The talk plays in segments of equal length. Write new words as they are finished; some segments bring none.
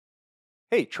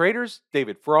Hey traders,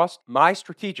 David Frost, my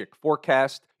strategic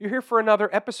forecast. You're here for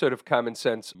another episode of Common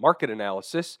Sense Market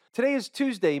Analysis. Today is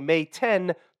Tuesday, May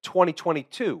 10,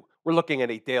 2022. We're looking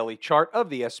at a daily chart of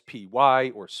the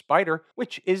SPY or Spider,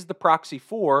 which is the proxy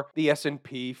for the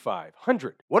S&P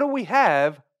 500. What do we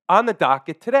have on the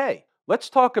docket today? Let's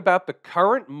talk about the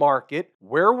current market,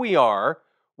 where we are.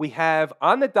 We have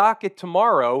on the docket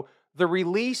tomorrow the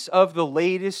release of the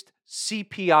latest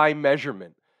CPI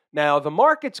measurement. Now, the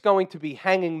market's going to be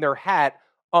hanging their hat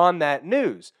on that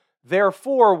news.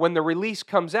 Therefore, when the release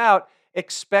comes out,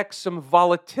 expect some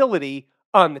volatility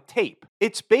on the tape.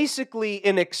 It's basically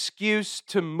an excuse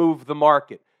to move the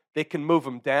market. They can move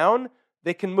them down,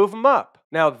 they can move them up.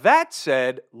 Now, that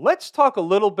said, let's talk a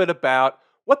little bit about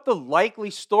what the likely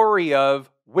story of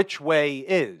which way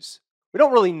is. We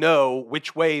don't really know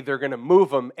which way they're going to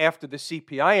move them after the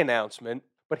CPI announcement.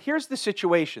 But here's the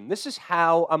situation. This is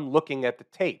how I'm looking at the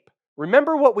tape.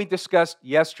 Remember what we discussed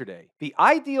yesterday. The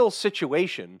ideal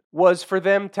situation was for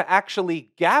them to actually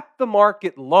gap the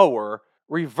market lower,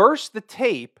 reverse the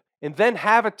tape, and then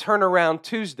have a turnaround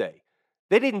Tuesday.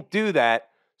 They didn't do that.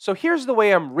 So here's the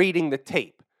way I'm reading the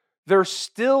tape. They're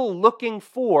still looking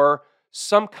for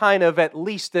some kind of at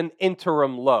least an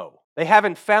interim low. They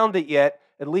haven't found it yet,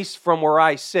 at least from where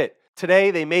I sit.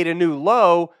 Today they made a new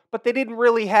low, but they didn't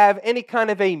really have any kind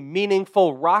of a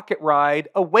meaningful rocket ride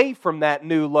away from that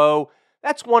new low.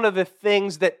 That's one of the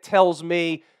things that tells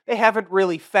me they haven't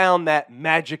really found that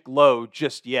magic low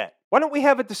just yet. Why don't we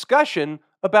have a discussion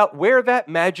about where that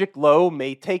magic low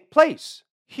may take place?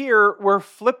 Here, we're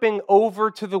flipping over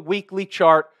to the weekly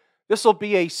chart. This will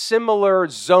be a similar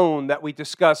zone that we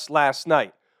discussed last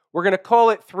night. We're going to call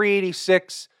it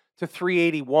 386 to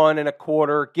 381 and a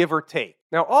quarter, give or take.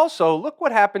 Now also, look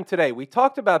what happened today. We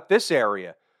talked about this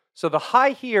area. So the high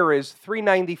here is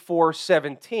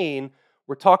 394.17.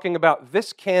 We're talking about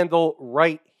this candle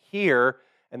right here.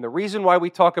 And the reason why we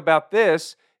talk about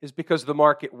this is because the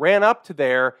market ran up to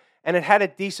there and it had a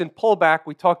decent pullback.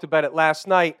 We talked about it last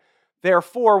night.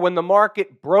 Therefore, when the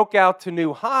market broke out to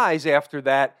new highs after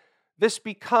that, this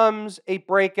becomes a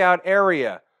breakout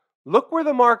area. Look where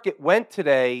the market went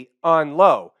today on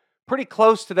low. Pretty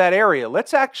close to that area.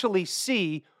 Let's actually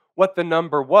see what the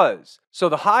number was. So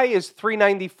the high is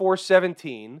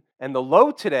 394.17 and the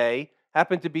low today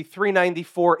happened to be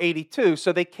 394.82.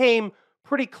 So they came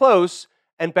pretty close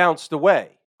and bounced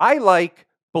away. I like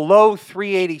below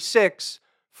 386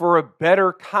 for a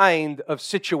better kind of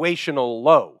situational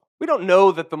low. We don't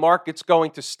know that the market's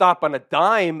going to stop on a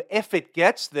dime if it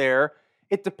gets there.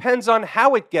 It depends on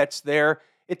how it gets there.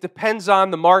 It depends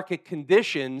on the market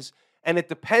conditions. And it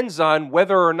depends on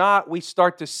whether or not we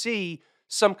start to see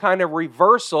some kind of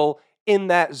reversal in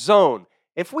that zone.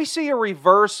 If we see a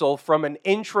reversal from an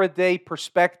intraday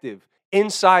perspective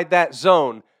inside that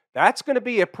zone, that's going to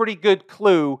be a pretty good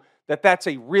clue that that's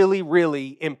a really,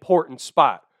 really important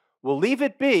spot. We'll leave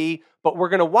it be, but we're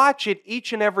going to watch it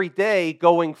each and every day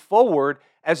going forward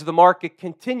as the market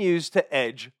continues to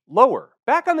edge lower.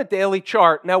 Back on the daily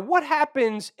chart, now what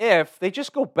happens if they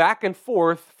just go back and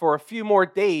forth for a few more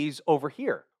days over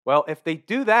here? Well, if they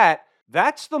do that,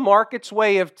 that's the market's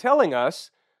way of telling us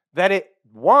that it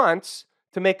wants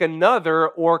to make another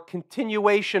or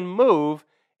continuation move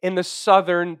in the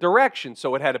southern direction.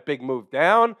 So it had a big move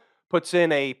down, puts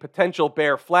in a potential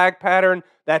bear flag pattern.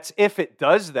 That's if it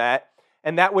does that,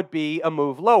 and that would be a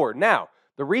move lower. Now,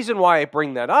 the reason why I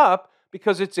bring that up,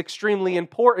 because it's extremely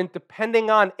important, depending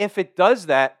on if it does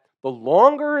that, the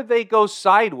longer they go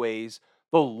sideways,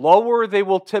 the lower they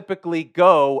will typically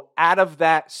go out of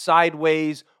that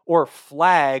sideways or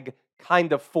flag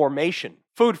kind of formation.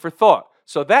 Food for thought.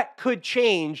 So that could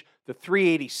change the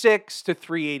 386 to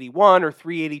 381 or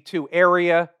 382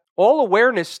 area. All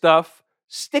awareness stuff,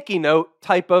 sticky note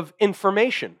type of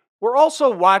information. We're also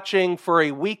watching for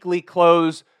a weekly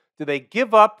close. Do they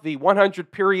give up the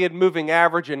 100 period moving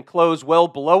average and close well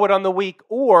below it on the week,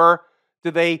 or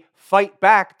do they fight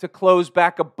back to close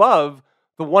back above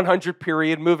the 100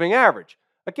 period moving average?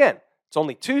 Again, it's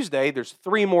only Tuesday. There's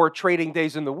 3 more trading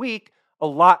days in the week. A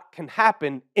lot can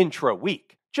happen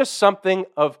intra-week. Just something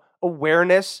of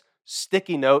awareness,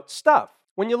 sticky note stuff.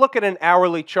 When you look at an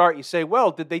hourly chart, you say, well,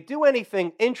 did they do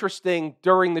anything interesting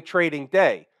during the trading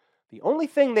day? The only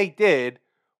thing they did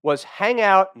was hang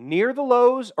out near the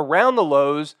lows, around the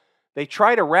lows. They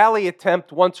tried a rally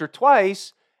attempt once or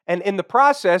twice, and in the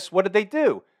process, what did they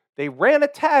do? They ran a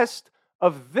test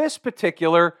of this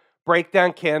particular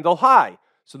breakdown candle high.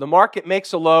 So the market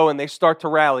makes a low and they start to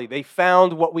rally. They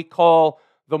found what we call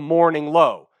the morning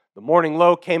low. The morning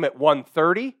low came at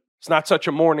 130. It's not such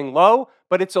a morning low,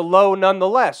 but it's a low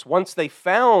nonetheless. Once they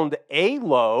found a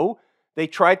low, they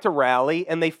tried to rally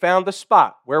and they found the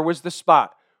spot. Where was the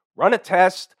spot? Run a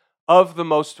test of the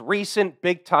most recent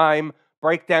big-time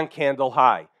breakdown candle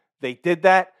high. They did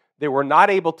that. They were not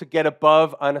able to get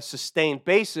above on a sustained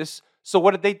basis. So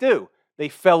what did they do? They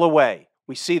fell away.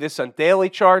 We see this on daily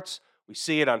charts. We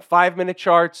see it on 5-minute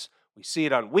charts. We see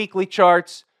it on weekly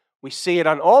charts. We see it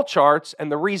on all charts.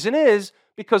 And the reason is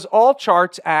because all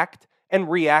charts act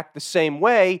and react the same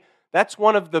way. That's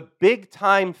one of the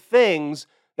big-time things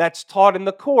that's taught in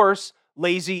the course,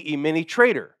 Lazy E-mini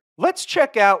Trader. Let's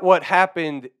check out what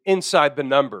happened inside the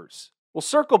numbers. We'll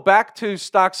circle back to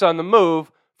stocks on the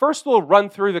move. First, we'll run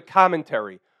through the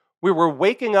commentary. We were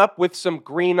waking up with some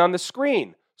green on the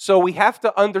screen. So we have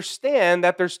to understand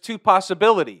that there's two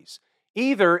possibilities.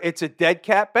 Either it's a dead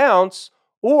cat bounce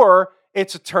or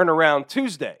it's a turnaround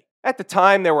Tuesday. At the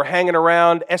time, they were hanging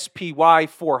around SPY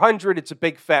 400. It's a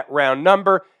big fat round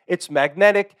number. It's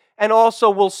magnetic and also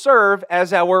will serve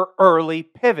as our early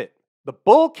pivot. The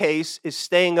bull case is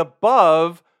staying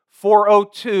above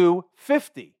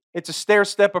 402.50. It's a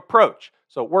stair-step approach.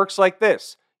 So it works like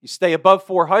this. You stay above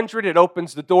 400, it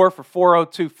opens the door for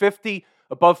 402.50.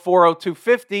 Above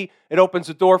 402.50, it opens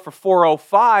the door for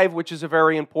 405, which is a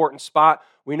very important spot.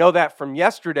 We know that from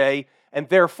yesterday. And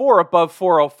therefore, above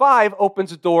 405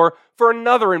 opens the door for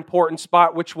another important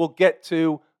spot, which we'll get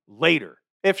to later.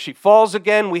 If she falls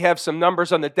again, we have some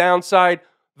numbers on the downside.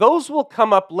 Those will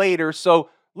come up later, so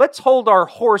let's hold our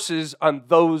horses on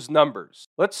those numbers.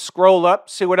 Let's scroll up,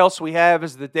 see what else we have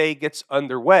as the day gets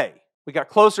underway. We got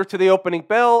closer to the opening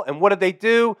bell, and what did they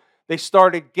do? They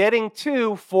started getting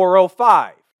to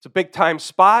 405. It's a big-time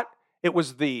spot. It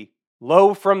was the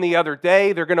low from the other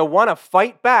day. They're going to want to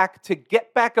fight back to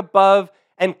get back above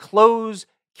and close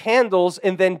candles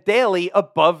and then daily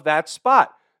above that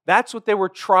spot. That's what they were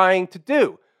trying to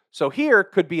do. So here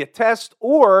could be a test,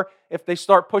 or if they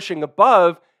start pushing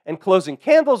above and closing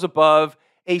candles above,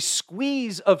 a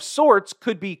squeeze of sorts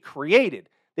could be created.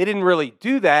 They didn't really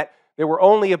do that. They were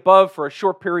only above for a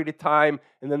short period of time,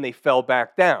 and then they fell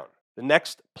back down. The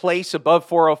next place above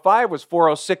 405 was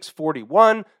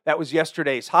 406.41. That was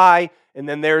yesterday's high. And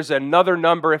then there's another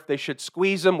number if they should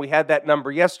squeeze them. We had that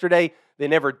number yesterday. They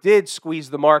never did squeeze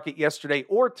the market yesterday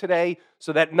or today,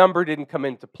 so that number didn't come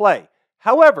into play.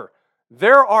 However,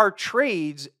 there are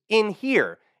trades in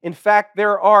here. In fact,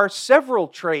 there are several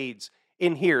trades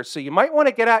in here. So you might want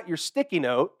to get out your sticky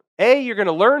note. A, you're going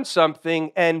to learn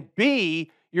something, and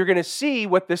B, you're going to see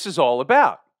what this is all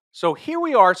about. So here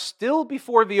we are still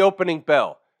before the opening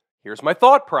bell. Here's my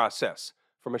thought process.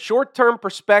 From a short-term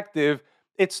perspective,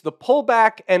 it's the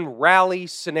pullback and rally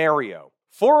scenario.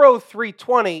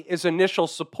 403.20 is initial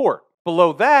support.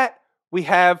 Below that, we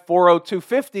have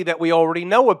 402.50 that we already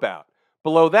know about.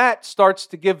 Below that starts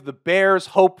to give the bears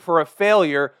hope for a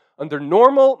failure. Under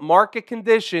normal market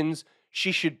conditions,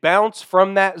 she should bounce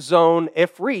from that zone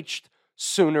if reached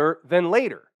sooner than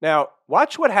later. Now,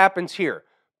 watch what happens here.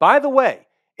 By the way,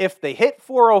 if they hit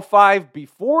 405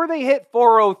 before they hit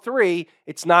 403,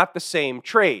 it's not the same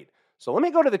trade. So let me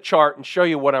go to the chart and show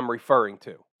you what I'm referring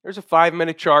to. There's a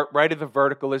 5-minute chart. Right of the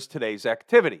vertical is today's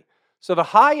activity. So the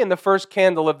high in the first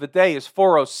candle of the day is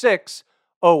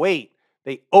 406.08.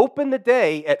 They opened the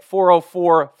day at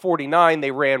 404.49.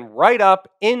 They ran right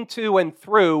up into and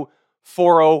through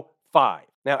 405.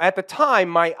 Now, at the time,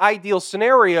 my ideal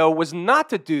scenario was not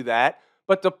to do that,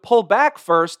 but to pull back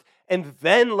first and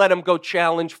then let them go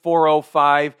challenge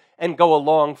 405 and go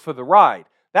along for the ride.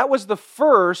 That was the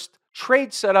first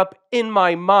trade setup in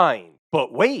my mind.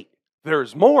 But wait,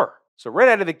 there's more. So right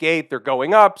out of the gate, they're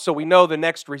going up. So we know the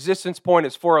next resistance point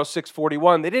is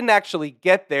 406.41. They didn't actually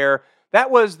get there.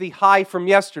 That was the high from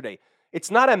yesterday.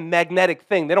 It's not a magnetic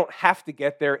thing. They don't have to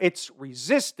get there. It's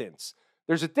resistance.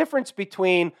 There's a difference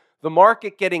between the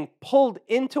market getting pulled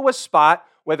into a spot,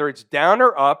 whether it's down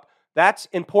or up. That's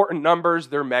important numbers.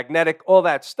 They're magnetic, all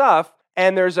that stuff.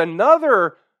 And there's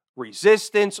another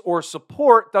resistance or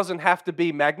support. Doesn't have to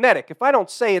be magnetic. If I don't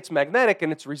say it's magnetic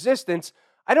and it's resistance,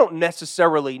 I don't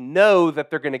necessarily know that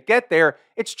they're going to get there.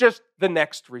 It's just the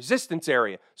next resistance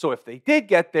area. So if they did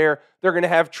get there, they're going to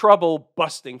have trouble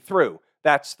busting through.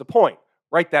 That's the point.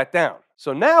 Write that down.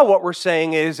 So now what we're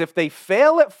saying is if they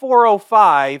fail at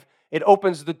 405, it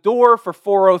opens the door for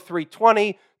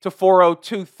 403.20 to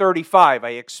 402.35. I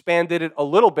expanded it a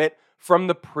little bit from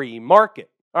the pre-market.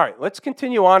 All right, let's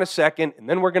continue on a second, and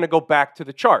then we're going to go back to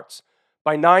the charts.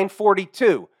 By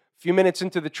 9:42, a few minutes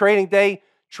into the trading day,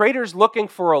 traders looking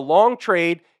for a long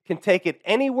trade can take it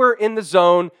anywhere in the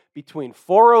zone between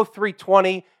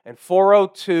 403.20 and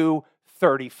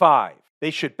 402.35.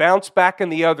 They should bounce back in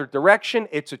the other direction.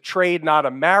 It's a trade, not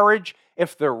a marriage.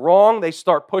 If they're wrong, they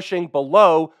start pushing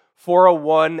below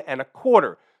 401 and a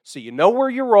quarter. So you know where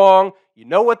you're wrong. You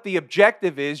know what the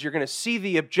objective is. You're going to see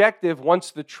the objective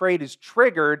once the trade is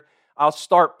triggered. I'll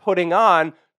start putting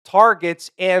on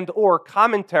targets and or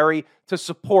commentary to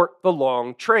support the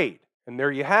long trade. And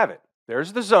there you have it.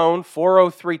 There's the zone,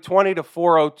 403.20 to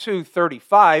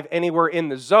 402.35, anywhere in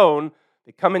the zone.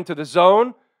 They come into the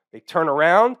zone, they turn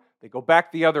around, they go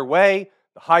back the other way.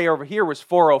 The high over here was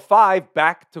 405,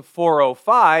 back to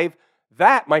 405.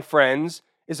 That, my friends,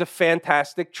 is a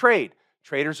fantastic trade.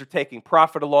 Traders are taking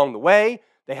profit along the way.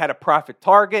 They had a profit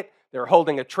target. They're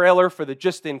holding a trailer for the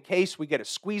just in case we get a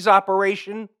squeeze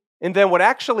operation. And then what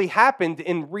actually happened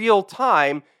in real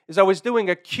time is I was doing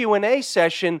a Q&A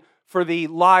session for the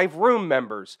live room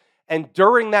members. And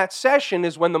during that session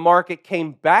is when the market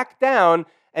came back down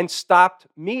and stopped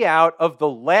me out of the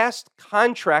last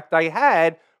contract I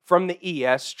had from the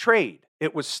ES trade.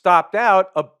 It was stopped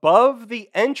out above the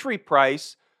entry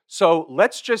price. So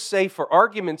let's just say, for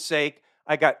argument's sake,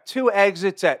 I got 2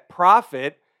 exits at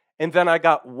profit, and then I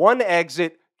got 1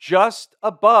 exit just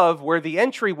above where the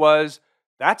entry was.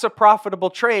 That's a profitable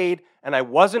trade, and I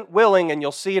wasn't willing, and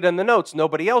you'll see it in the notes.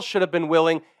 Nobody else should have been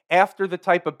willing after the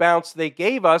type of bounce they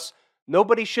gave us.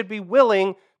 Nobody should be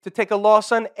willing to take a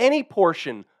loss on any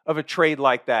portion of a trade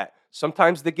like that.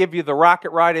 Sometimes they give you the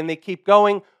rocket ride and they keep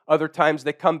going. Other times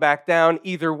they come back down.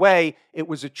 Either way, it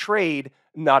was a trade,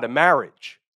 not a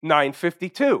marriage.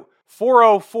 952.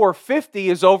 404.50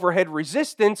 is overhead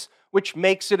resistance, which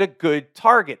makes it a good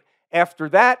target. After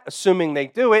that, assuming they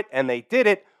do it, and they did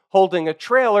it, holding a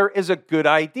trailer is a good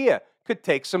idea. Could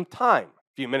take some time.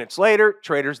 A few minutes later,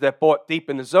 traders that bought deep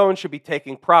in the zone should be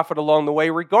taking profit along the way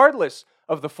regardless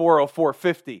of the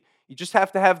 404.50. You just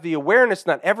have to have the awareness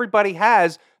not everybody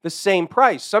has the same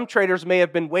price. Some traders may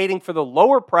have been waiting for the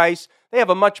lower price. They have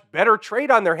a much better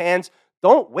trade on their hands.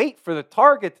 Don't wait for the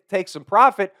target to take some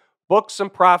profit. Book some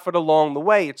profit along the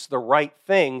way. It's the right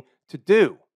thing to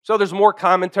do. So there's more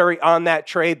commentary on that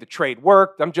trade. The trade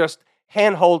worked. I'm just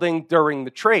hand-holding during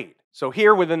the trade. So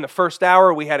here within the first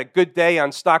hour, we had a good day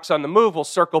on stocks on the move. We'll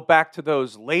circle back to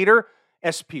those later.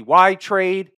 SPY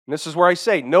trade. And this is where I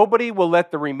say nobody will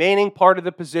let the remaining part of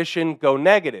the position go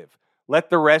negative. Let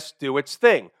the rest do its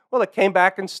thing. Well, it came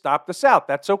back and stopped us out.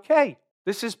 That's okay.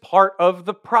 This is part of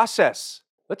the process.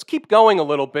 Let's keep going a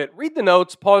little bit. Read the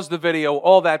notes, pause the video,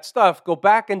 all that stuff. Go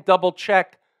back and double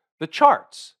check the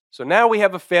charts. So now we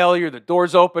have a failure. The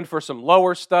door's open for some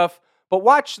lower stuff. But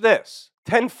watch this.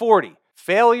 1040.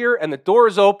 Failure, and the door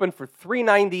is open for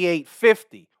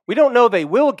 398.50. We don't know they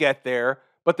will get there,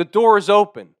 but the door is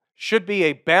open. Should be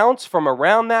a bounce from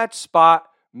around that spot,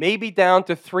 maybe down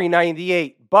to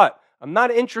 398. But I'm not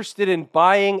interested in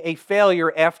buying a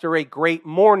failure after a great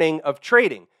morning of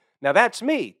trading. Now, that's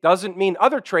me. Doesn't mean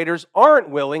other traders aren't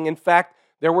willing. In fact,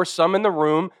 there were some in the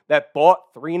room that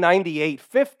bought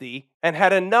 398.50 and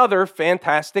had another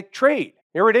fantastic trade.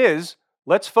 Here it is.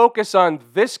 Let's focus on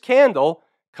this candle.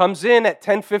 Comes in at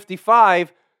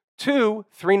 1055 to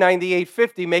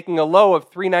 398.50, making a low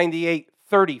of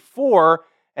 398.34,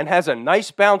 and has a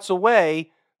nice bounce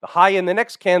away. The high in the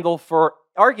next candle, for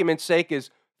argument's sake,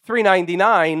 is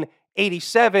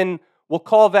 399.87. We'll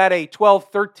call that a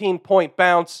 12, 13-point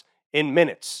bounce in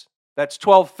minutes. That's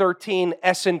 12, 13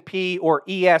 S&P or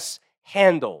ES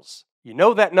handles. You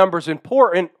know that number's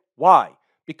important. Why?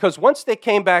 Because once they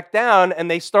came back down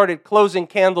and they started closing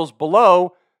candles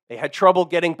below, they had trouble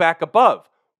getting back above.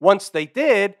 Once they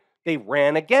did, they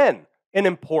ran again. An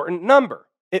important number.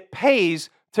 It pays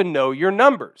to know your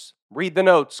numbers. Read the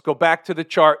notes. Go back to the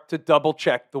chart to double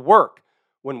check the work.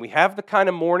 When we have the kind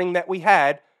of morning that we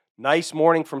had, nice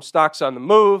morning from stocks on the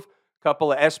move,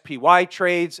 couple of SPY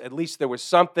trades, at least there was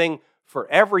something for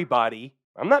everybody.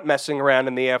 I'm not messing around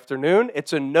in the afternoon.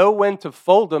 It's a know when to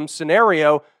fold them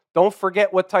scenario. Don't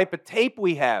forget what type of tape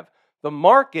we have. The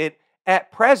market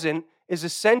at present is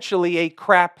essentially a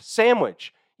crap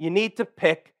sandwich. You need to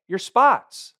pick your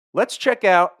spots. Let's check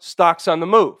out stocks on the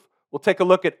move. We'll take a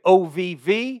look at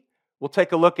OVV. We'll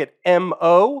take a look at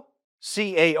MO,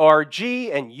 CARG,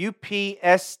 and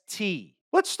UPST.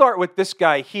 Let's start with this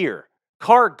guy here,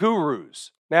 Car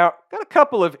Gurus. Now, got a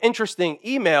couple of interesting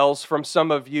emails from some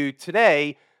of you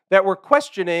today that were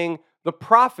questioning the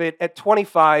profit at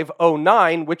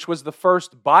 25.09, which was the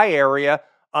first buy area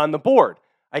on the board.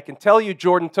 I can tell you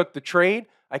Jordan took the trade.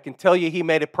 I can tell you he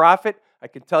made a profit. I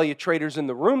can tell you traders in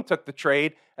the room took the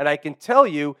trade. And I can tell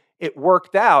you it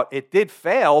worked out. It did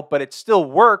fail, but it still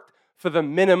worked for the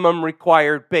minimum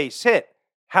required base hit.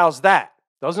 How's that?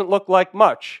 Doesn't look like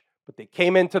much, but they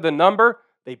came into the number.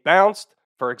 They bounced.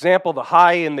 For example, the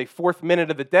high in the 4th minute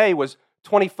of the day was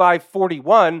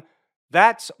 25.41.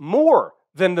 That's more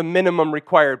than the minimum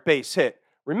required base hit.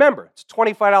 Remember, it's a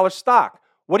 $25 stock.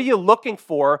 What are you looking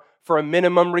for a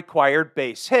minimum required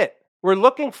base hit? We're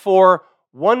looking for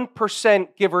 1%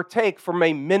 give or take from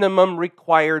a minimum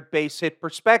required base hit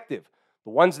perspective.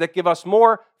 The ones that give us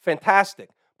more, fantastic.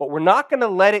 But we're not going to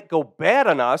let it go bad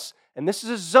on us, and this is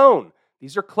a zone.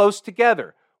 These are close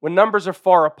together. When numbers are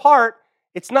far apart,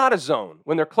 it's not a zone.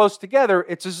 When they're close together,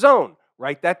 it's a zone.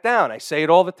 Write that down. I say it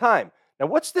all the time. Now,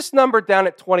 what's this number down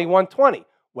at 2120?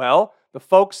 Well, the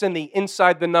folks in the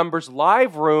Inside the Numbers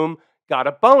live room got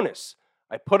a bonus.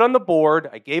 I put on the board,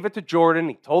 I gave it to Jordan,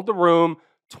 he told the room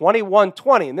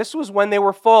 2120, and this was when they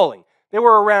were falling. They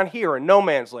were around here in no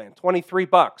man's land,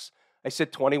 $23. I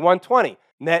said 2120.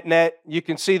 Net, you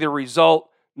can see the result.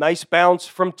 Nice bounce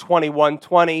from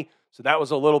 2120. So that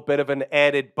was a little bit of an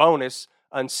added bonus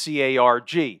on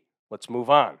CARG. Let's move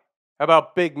on. How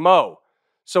about Big Mo?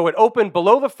 So it opened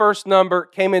below the first number,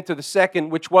 came into the second,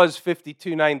 which was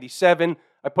 52.97.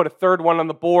 I put a third one on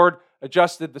the board,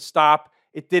 adjusted the stop.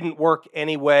 It didn't work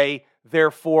anyway.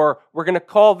 Therefore, we're going to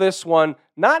call this one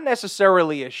not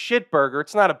necessarily a shitburger.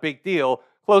 It's not a big deal.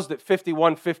 Closed at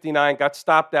 51.59, got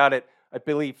stopped out at, I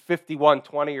believe,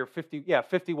 51.20 or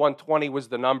 51.20 was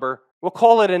the number. We'll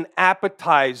call it an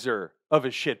appetizer of a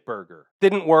shitburger.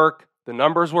 Didn't work. The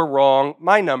numbers were wrong.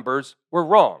 My numbers were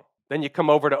wrong. Then you come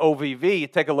over to OVV, you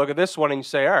take a look at this one and you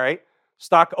say, all right,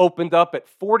 stock opened up at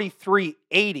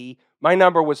 43.80. My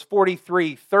number was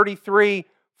 43.33,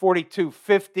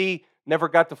 42.50. Never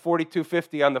got to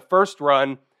 42.50 on the first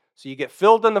run. So you get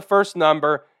filled on the first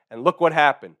number, and look what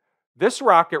happened. This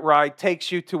rocket ride takes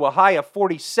you to a high of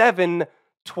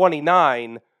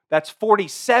 47.29. That's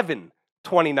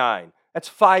 47.29. That's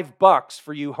 $5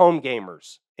 for you home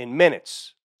gamers in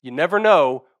minutes. You never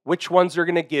know which ones are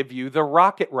going to give you the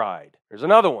rocket ride. There's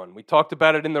another one. We talked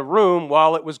about it in the room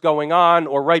while it was going on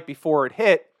or right before it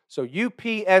hit. So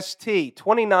UPST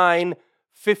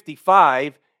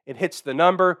 29.55, it hits the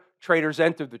number. Traders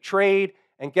entered the trade.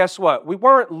 And guess what? We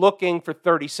weren't looking for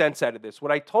 30 cents out of this.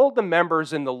 What I told the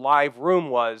members in the live room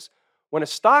was, when a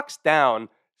stock's down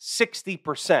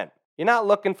 60%, you're not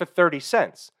looking for 30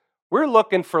 cents. We're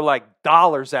looking for like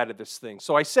dollars out of this thing.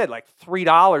 So I said like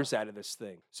 $3 out of this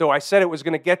thing. So I said it was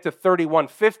going to get to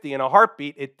 31.50 in a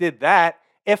heartbeat. It did that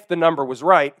if the number was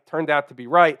right. It turned out to be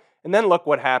right. And then look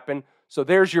what happened. So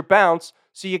there's your bounce.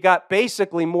 So you got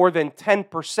basically more than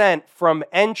 10% from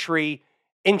entry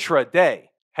intraday.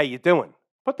 How you doing?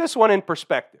 Put this one in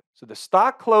perspective. So the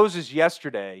stock closes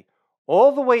yesterday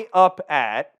all the way up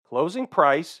at closing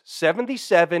price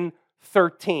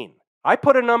 77.13. I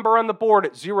put a number on the board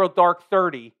at 0 dark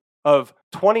 30 of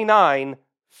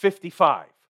 29.55.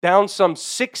 Down some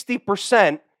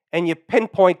 60%, and you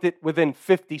pinpoint it within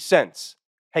 50 cents.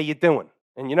 How you doing?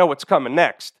 And you know what's coming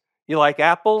next. You like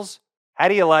apples? How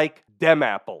do you like dem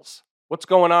apples? What's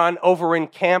going on over in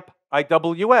Camp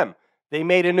IWM? They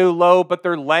made a new low, but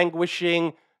they're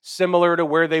languishing similar to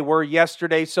where they were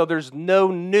yesterday, so there's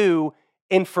no new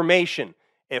information.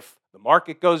 If the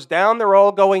market goes down, they're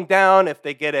all going down. If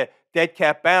they get a dead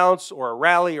cat bounce or a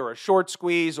rally or a short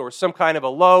squeeze or some kind of a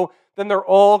low, then they're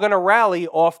all going to rally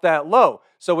off that low.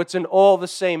 So it's an all the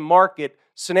same market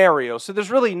scenario. So there's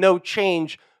really no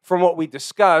change from what we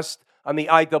discussed on the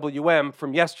IWM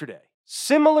from yesterday.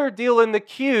 Similar deal in the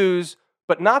Qs,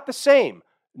 but not the same.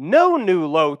 No new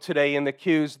low today in the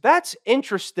Qs. That's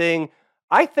interesting.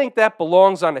 I think that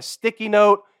belongs on a sticky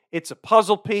note. It's a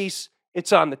puzzle piece.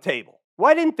 It's on the table.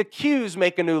 Why didn't the Qs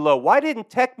make a new low? Why didn't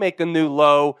tech make a new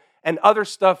low and other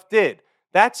stuff did?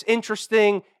 That's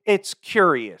interesting. It's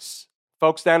curious.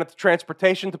 Folks down at the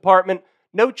transportation department,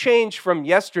 no change from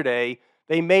yesterday.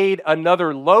 They made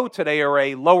another low today or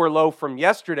a lower low from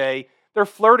yesterday. They're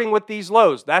flirting with these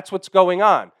lows. That's what's going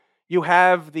on. You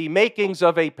have the makings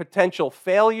of a potential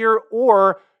failure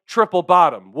or triple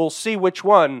bottom. We'll see which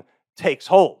one takes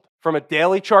hold. From a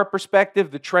daily chart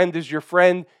perspective, the trend is your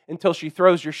friend until she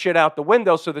throws your shit out the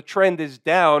window, so the trend is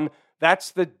down.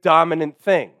 That's the dominant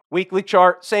thing. Weekly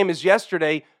chart, same as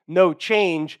yesterday, no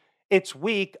change. It's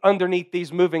weak underneath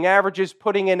these moving averages,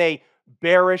 putting in a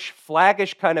bearish,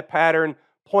 flaggish kind of pattern,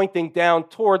 pointing down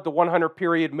toward the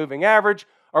 100-period moving average.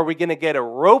 Are we going to get a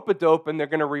rope-a-dope and they're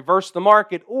going to reverse the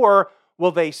market, or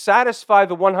will they satisfy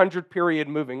the 100-period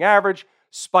moving average,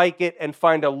 spike it, and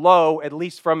find a low, at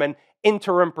least from an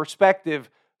interim perspective,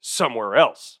 somewhere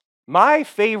else? My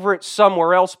favorite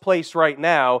somewhere else place right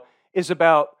now is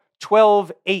about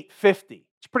 12,850.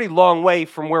 It's a pretty long way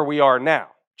from where we are now.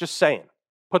 Just saying.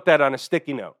 Put that on a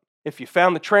sticky note. If you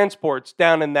found the transports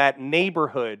down in that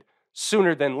neighborhood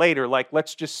sooner than later, like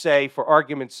let's just say for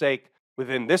argument's sake,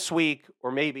 within this week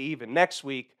or maybe even next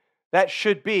week, that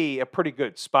should be a pretty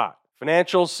good spot.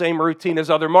 Financials, same routine as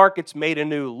other markets, made a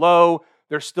new low.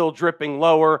 They're still dripping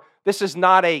lower. This is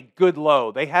not a good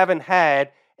low. They haven't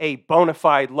had a bona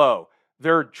fide low.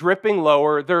 They're dripping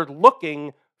lower. They're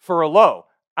looking for a low.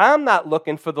 I'm not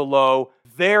looking for the low.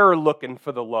 They're looking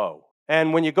for the low.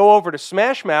 And when you go over to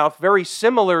Smashmouth, very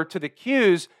similar to the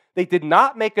Qs, they did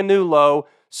not make a new low.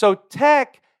 So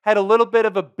tech had a little bit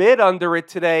of a bid under it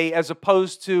today as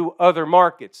opposed to other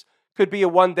markets. Could be a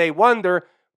one-day wonder,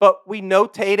 but we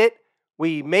notate it.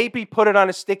 We maybe put it on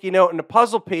a sticky note in a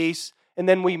puzzle piece, and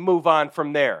then we move on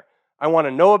from there. I want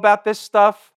to know about this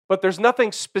stuff, but there's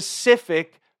nothing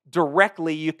specific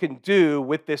directly you can do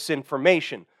with this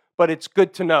information. But it's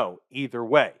good to know either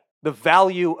way. The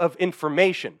value of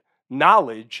information.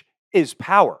 Knowledge is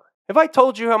power. Have I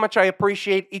told you how much I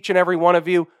appreciate each and every one of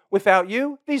you? Without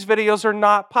you, these videos are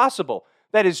not possible.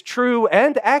 That is true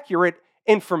and accurate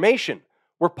information.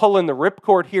 We're pulling the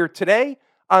ripcord here today.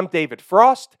 I'm David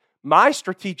Frost, my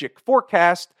strategic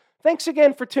forecast. Thanks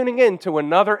again for tuning in to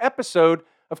another episode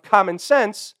of Common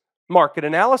Sense Market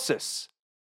Analysis.